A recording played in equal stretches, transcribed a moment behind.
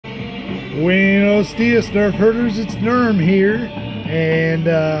Buenos dias, Nerf herders. It's Nerm here. And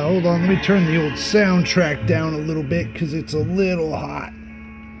hold on, let me turn the old soundtrack down a little bit because it's a little hot.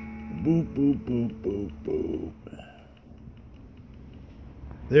 Boop, boop, boop, boop, boop.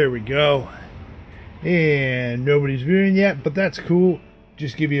 There we go. And nobody's viewing yet, but that's cool.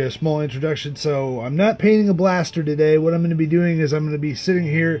 Just give you a small introduction. So I'm not painting a blaster today. What I'm going to be doing is I'm going to be sitting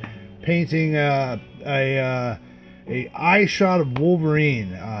here painting a eye shot of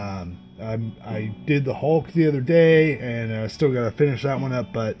Wolverine. I did the Hulk the other day, and I still got to finish that one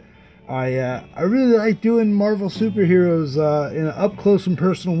up. But I really like doing Marvel superheroes in an up close and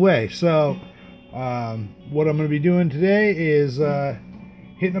personal way. So what I'm going to be doing today is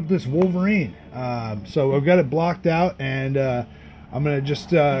hitting up this Wolverine. So I've got it blocked out, and I'm going to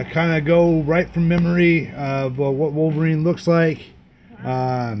just kind of go right from memory of what Wolverine looks like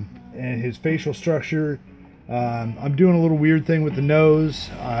and his facial structure. I'm doing a little weird thing with the nose.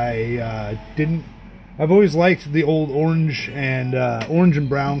 I've always liked the old orange and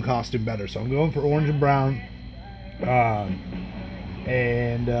brown costume better, so I'm going for orange and brown.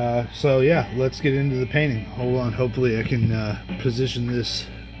 So yeah, let's get into the painting. Hold on, hopefully I can position this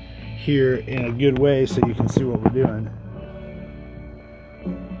here in a good way so you can see what we're doing.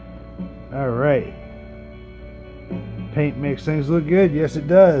 Alright. Paint makes things look good. Yes, it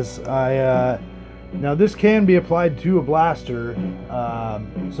does. Now this can be applied to a blaster.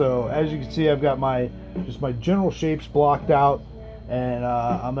 So as you can see, I've got my general shapes blocked out, and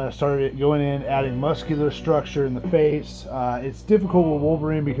I'm going to start going in, adding muscular structure in the face. It's difficult with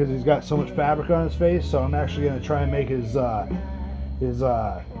Wolverine because he's got so much fabric on his face, so I'm actually going to try and make his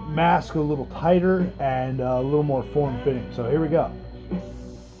mask a little tighter and a little more form-fitting. So here we go.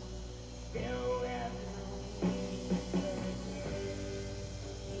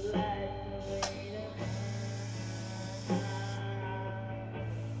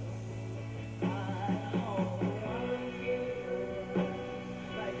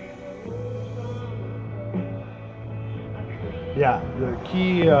 Yeah, the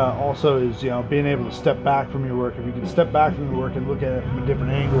key also is, being able to step back from your work. If you can step back from your work and look at it from a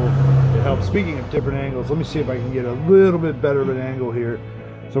different angle, it helps. Speaking of different angles, let me see if I can get a little bit better of an angle here,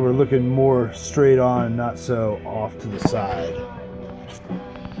 so we're looking more straight on, not so off to the side.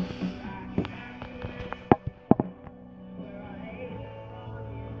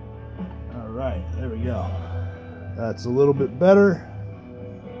 All right, there we go. That's a little bit better.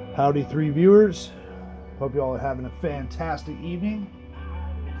 Howdy, 3 viewers. Hope you all are having a fantastic evening.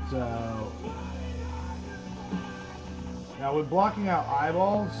 So now with blocking out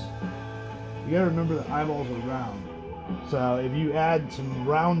eyeballs, you gotta remember that eyeballs are round. So if you add some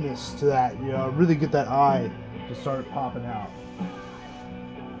roundness to that, really get that eye to start popping out.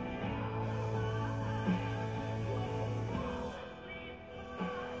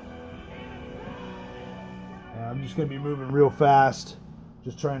 And I'm just gonna be moving real fast,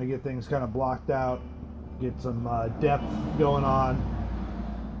 just trying to get things kind of blocked out. Get some depth going on.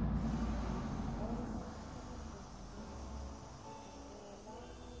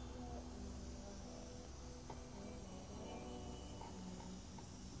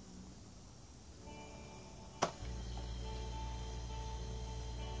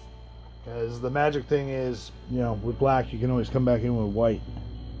 Because the magic thing is, with black you can always come back in with white.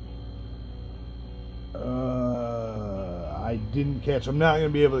 I didn't catch. I'm not going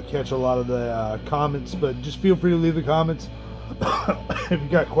to be able to catch a lot of the comments, but just feel free to leave the comments. If you've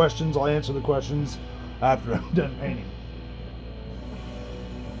got questions, I'll answer the questions after I'm done painting.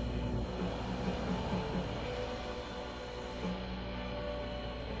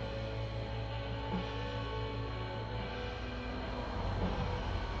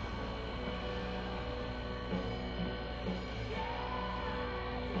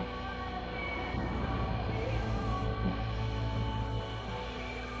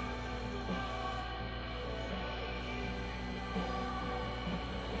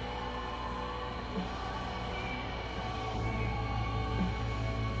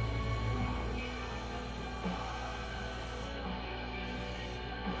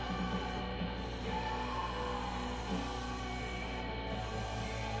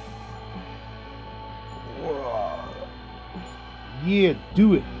 Yeah,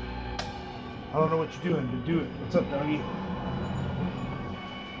 do it. I don't know what you're doing, but do it. What's up, doggy?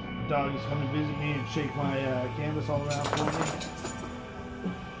 The dog is coming to visit me and shake my canvas all around for me.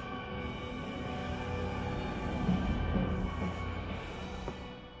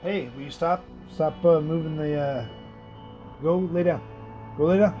 Hey, will you stop moving the... Go lay down. Go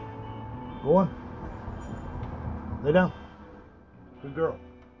lay down. Go on. Lay down. Good girl.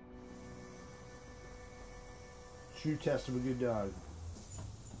 True test of a good dog.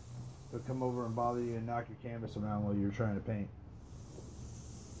 they'll come over and bother you and knock your canvas around while you're trying to paint.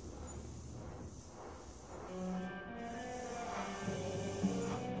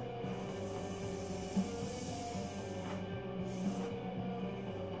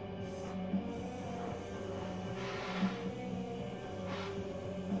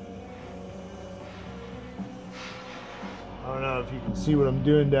 I don't know if you can see what I'm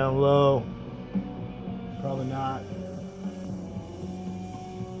doing down low. Probably not.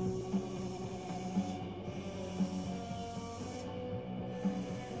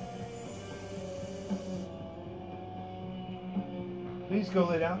 Please go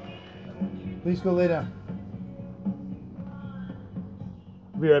lay down. Please go lay down.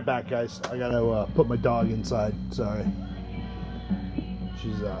 I'll be right back, guys. I gotta put my dog inside. Sorry.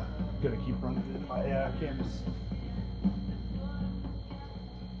 She's gonna keep running into my canvas.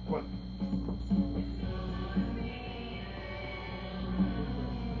 What?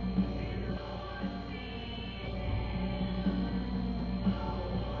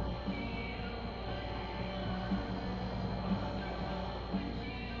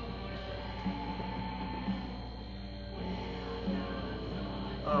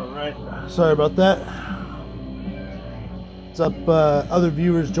 Alright, sorry about that. What's up, other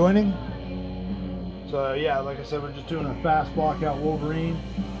viewers joining? So yeah, like I said, we're just doing a fast block out Wolverine.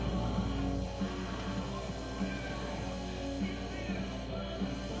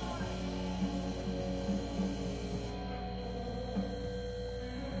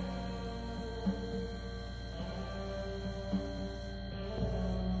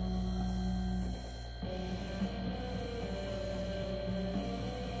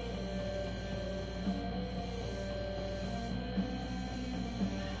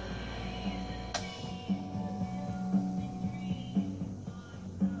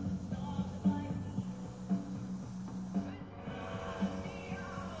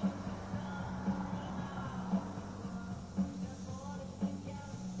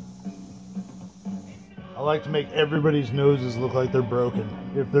 I like to make everybody's noses look like they're broken.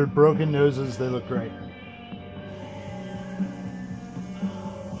 If they're broken noses, they look great.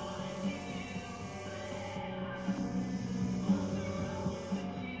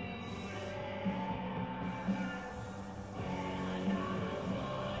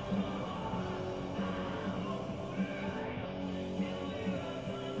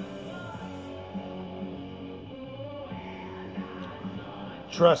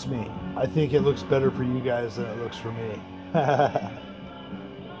 Trust me, I think it looks better for you guys than it looks for me.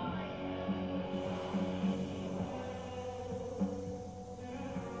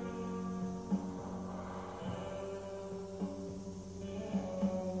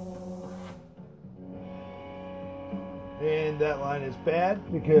 And that line is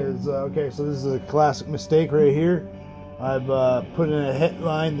bad because, okay, so this is a classic mistake right here. I've put in a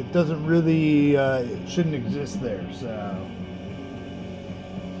headline that doesn't really, shouldn't exist there, so...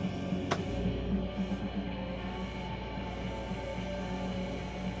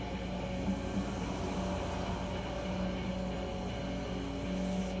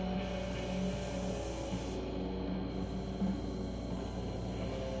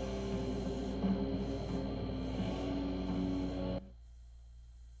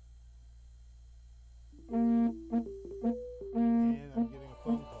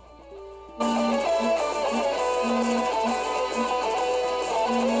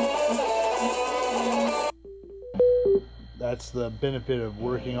 That's the benefit of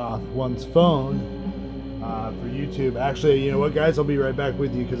working off one's phone for YouTube. Actually, you know what, guys? I'll be right back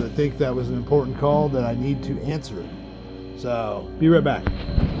with you because I think that was an important call that I need to answer. So, be right back.